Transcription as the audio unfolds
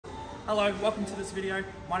Hello, welcome to this video.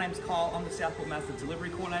 My name's Kyle, I'm the Southport Mazda delivery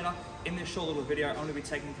coordinator. In this short little video, I'm going to be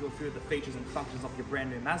taking you through a few of the features and functions of your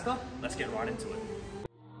brand new Mazda. Let's get right into it.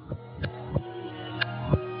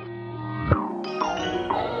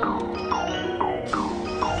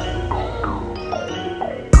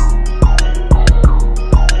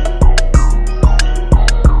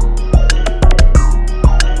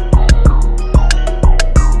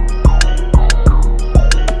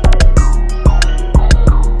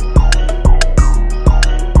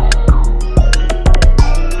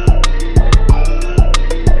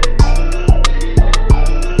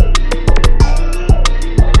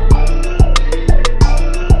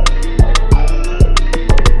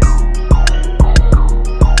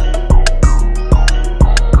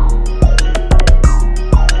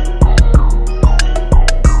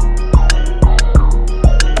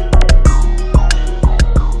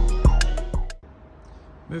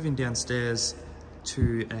 Moving downstairs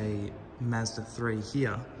to a Mazda 3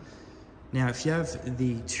 here. Now, if you have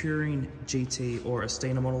the Touring, GT or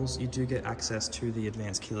Estina models, you do get access to the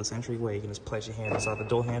advanced keyless entry where you can just place your hand inside the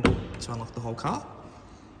door handle to unlock the whole car.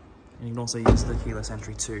 And you can also use the keyless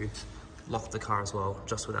entry to lock the car as well,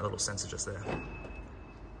 just with that little sensor just there.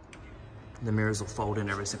 The mirrors will fold in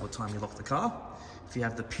every single time you lock the car. If you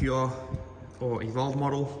have the Pure or Evolve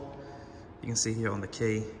model, you can see here on the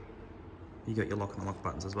key, you got your lock and unlock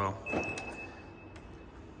buttons as well.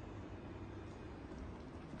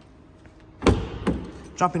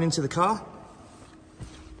 Jumping into the car.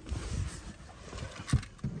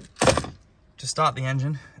 To start the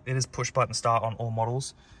engine, it is push button start on all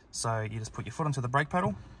models. So you just put your foot onto the brake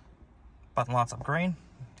pedal, button lights up green,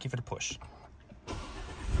 give it a push.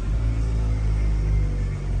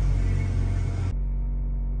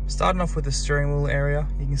 Starting off with the steering wheel area,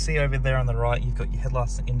 you can see over there on the right, you've got your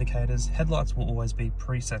headlights and indicators. Headlights will always be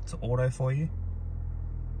preset to auto for you.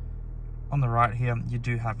 On the right here, you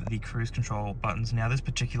do have the cruise control buttons. Now, this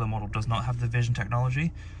particular model does not have the vision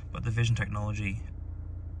technology, but the vision technology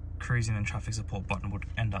cruising and traffic support button would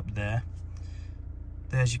end up there.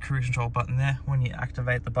 There's your cruise control button there. When you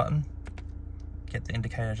activate the button, get the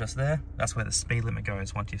indicator just there. That's where the speed limit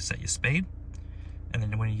goes once you've set your speed. And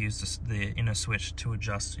then when you use the inner switch to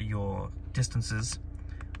adjust your distances,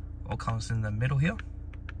 all comes in the middle here.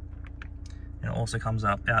 And it also comes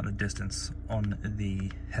up out in the distance on the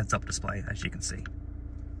heads-up display, as you can see.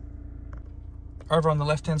 Over on the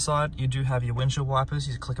left-hand side, you do have your windshield wipers.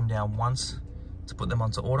 You click them down once to put them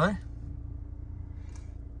onto auto.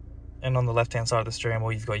 And on the left-hand side of the steering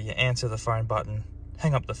wheel, you've got your answer the phone button,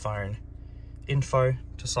 hang up the phone, info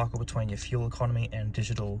to cycle between your fuel economy and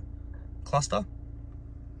digital cluster,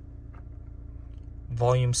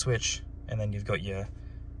 volume switch, and then you've got your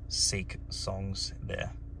Seek songs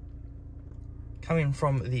there. Coming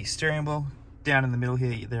from the steering wheel, down in the middle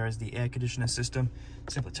here, there is the air conditioner system.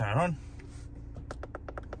 Simply turn it on.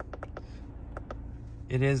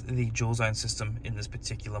 It is the dual zone system in this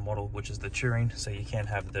particular model, which is the Touring, so you can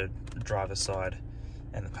have the driver's side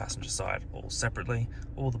and the passenger side all separately.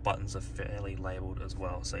 All the buttons are fairly labeled as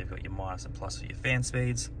well, so you've got your minus and plus for your fan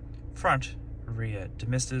speeds, front, rear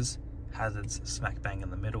demisters, hazards smack bang in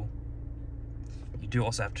the middle. You do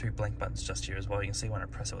also have two blink buttons just here as well. You can see when I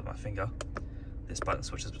press it with my finger, this button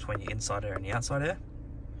switches between your inside air and the outside air.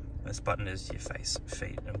 And this button is your face,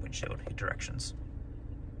 feet and windshield, your directions.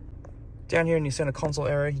 Down here in your center console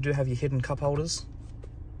area, you do have your hidden cup holders,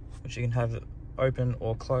 which you can have open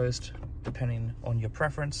or closed depending on your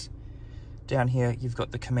preference. Down here, you've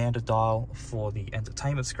got the commander dial for the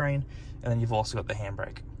entertainment screen, and then you've also got the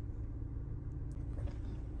handbrake.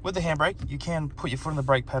 With the handbrake, you can put your foot on the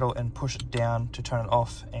brake pedal and push it down to turn it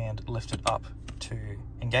off and lift it up to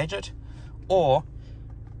engage it. Or,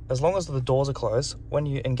 as long as the doors are closed, when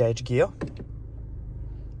you engage gear,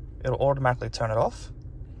 it'll automatically turn it off.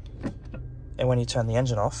 And when you turn the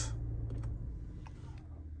engine off,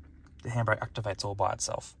 the handbrake activates all by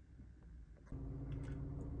itself.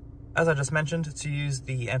 As I just mentioned, to use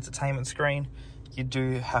the entertainment screen, you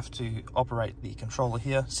do have to operate the controller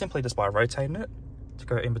here simply just by rotating it to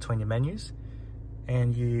go in between your menus,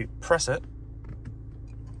 and you press it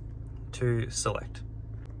to select.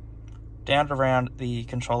 Down around the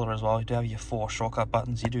controller as well, you do have your 4 shortcut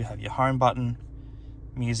buttons. You do have your home button,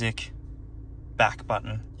 music, back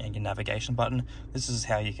button, and your navigation button. This is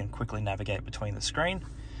how you can quickly navigate between the screen.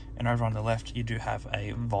 And over on the left, you do have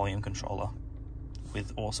a volume controller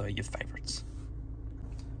with also your favorites.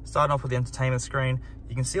 Starting off with the entertainment screen,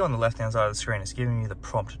 you can see on the left-hand side of the screen, it's giving you the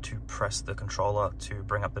prompt to press the controller to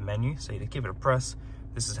bring up the menu. So you just give it a press.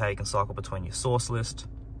 This is how you can cycle between your source list,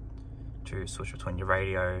 to switch between your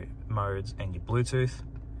radio modes and your Bluetooth,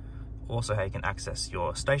 Also how you can access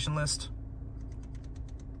your station list.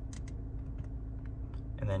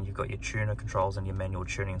 And then you've got your tuner controls and your manual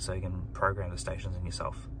tuning, so you can program the stations in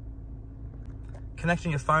yourself.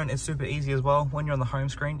 Connecting your phone is super easy as well. When you're on the home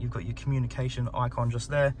screen, you've got your communication icon just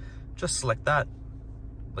there. Just select that.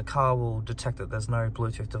 The car will detect that there's no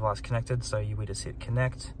Bluetooth device connected, so we just hit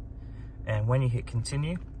connect. And when you hit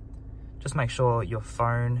continue, just make sure your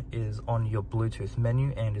phone is on your Bluetooth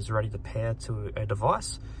menu and is ready to pair to a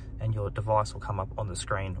device, and your device will come up on the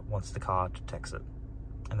screen once the car detects it.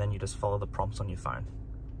 And then you just follow the prompts on your phone.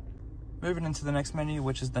 Moving into the next menu,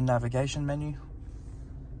 which is the navigation menu.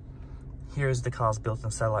 Here is the car's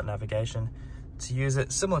built-in satellite navigation. To use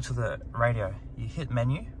it, similar to the radio, you hit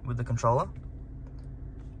menu with the controller,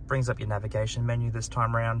 brings up your navigation menu this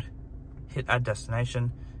time around, hit add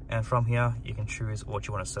destination, and from here you can choose what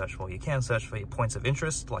you want to search for. You can search for your points of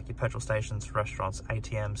interest, like your petrol stations, restaurants,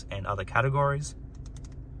 ATMs, and other categories.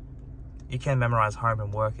 You can memorize home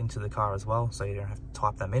and work into the car as well, so you don't have to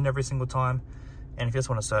type them in every single time. And if you just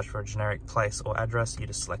want to search for a generic place or address, you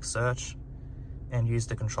just select search and use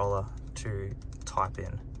the controller to type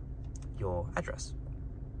in your address.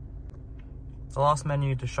 The last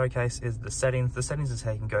menu to showcase is the settings. The settings is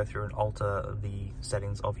how you can go through and alter the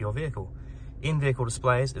settings of your vehicle. In-vehicle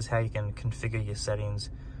displays is how you can configure your settings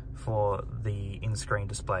for the in-screen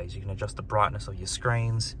displays. You can adjust the brightness of your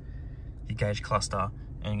screens, your gauge cluster,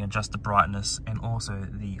 and you can adjust the brightness and also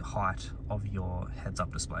the height of your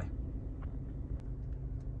heads-up display.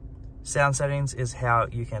 Sound settings is how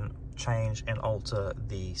you can change and alter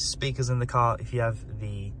the speakers in the car. If you have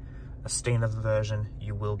the Astina version,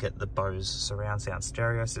 you will get the Bose surround sound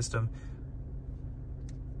stereo system.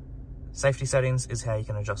 Safety settings is how you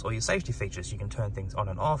can adjust all your safety features. You can turn things on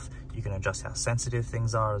and off. You can adjust how sensitive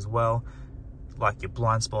things are as well, like your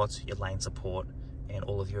blind spots, your lane support, and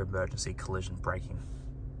all of your emergency collision braking.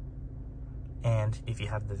 And if you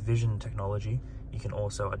have the vision technology, you can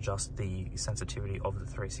also adjust the sensitivity of the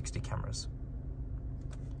 360 cameras.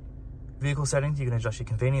 Vehicle settings, you can adjust your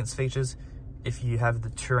convenience features. If you have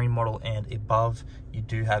the Touring model and above, you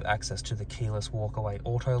do have access to the keyless walkaway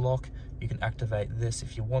auto lock. You can activate this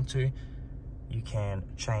if you want to. You can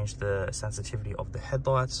change the sensitivity of the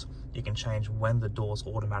headlights. You can change when the doors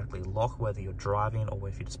automatically lock, whether you're driving or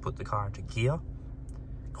if you just put the car into gear.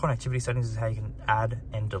 Connectivity settings is how you can add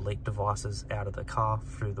and delete devices out of the car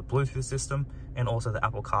through the Bluetooth system, and also the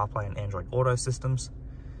Apple CarPlay and Android Auto systems.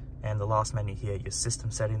 And the last menu here, your system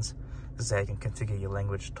settings. This is how you can configure your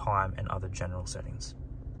language, time, and other general settings.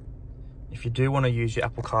 If you do want to use your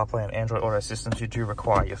Apple CarPlay and Android Auto systems, you do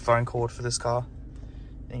require your phone cord for this car.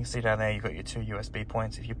 And you can see down there, you've got your 2 USB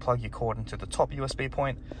points. If you plug your cord into the top USB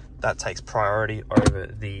point, that takes priority over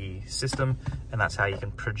the system, and that's how you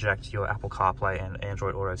can project your Apple CarPlay and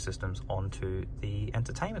Android Auto systems onto the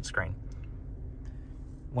entertainment screen.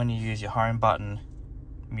 When you use your home button,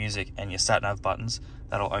 music, and your sat-nav buttons,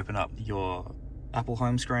 that'll open up your Apple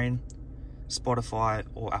home screen, Spotify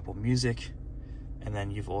or Apple Music, and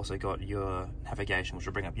then you've also got your navigation, which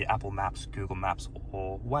will bring up your Apple Maps, Google Maps,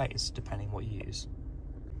 or Waze, depending what you use.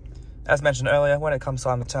 As mentioned earlier, when it comes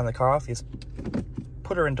time to turn the car off, you just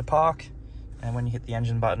put her into park, and when you hit the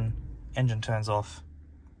engine button, engine turns off,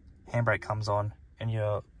 handbrake comes on, and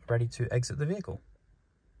you're ready to exit the vehicle.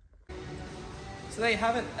 So there you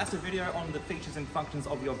have it. That's a video on the features and functions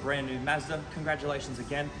of your brand new Mazda. Congratulations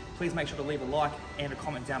again. Please make sure to leave a like and a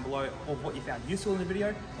comment down below of what you found useful in the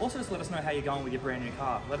video. Also, just let us know how you're going with your brand new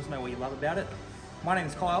car. Let us know what you love about it. My name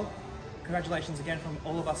is Kyle. Congratulations again from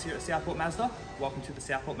all of us here at Southport Mazda. Welcome to the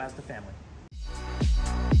Southport Mazda family.